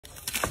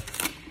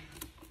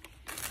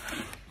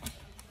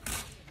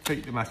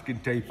take the masking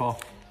tape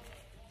off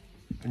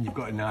and you've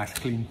got a nice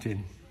clean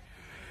tin.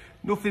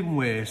 Nothing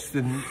worse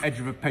than the edge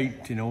of a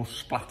painting all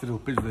splattered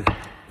up, is there?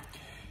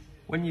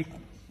 When you're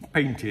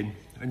painting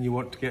and you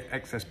want to get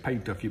excess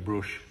paint off your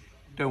brush,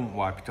 don't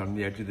wipe it on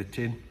the edge of the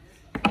tin.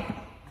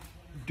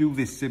 Do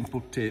this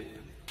simple tip.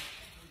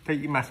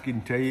 Take your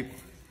masking tape,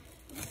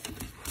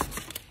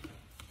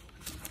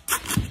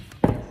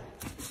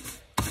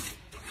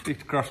 stick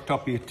it across the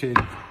top of your tin,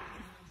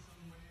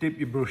 dip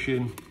your brush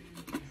in.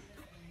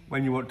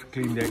 When you want to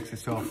clean the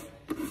excess off,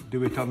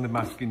 do it on the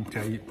masking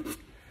tape.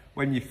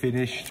 When you're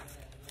finished,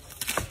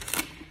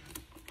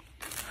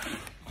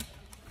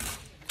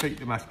 take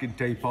the masking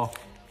tape off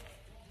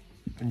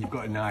and you've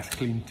got a nice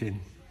clean tin.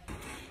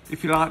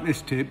 If you like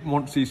this tip and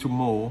want to see some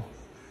more,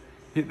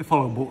 hit the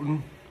follow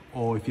button,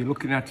 or if you're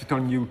looking at it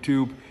on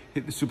YouTube,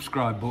 hit the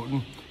subscribe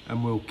button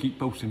and we'll keep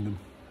posting them.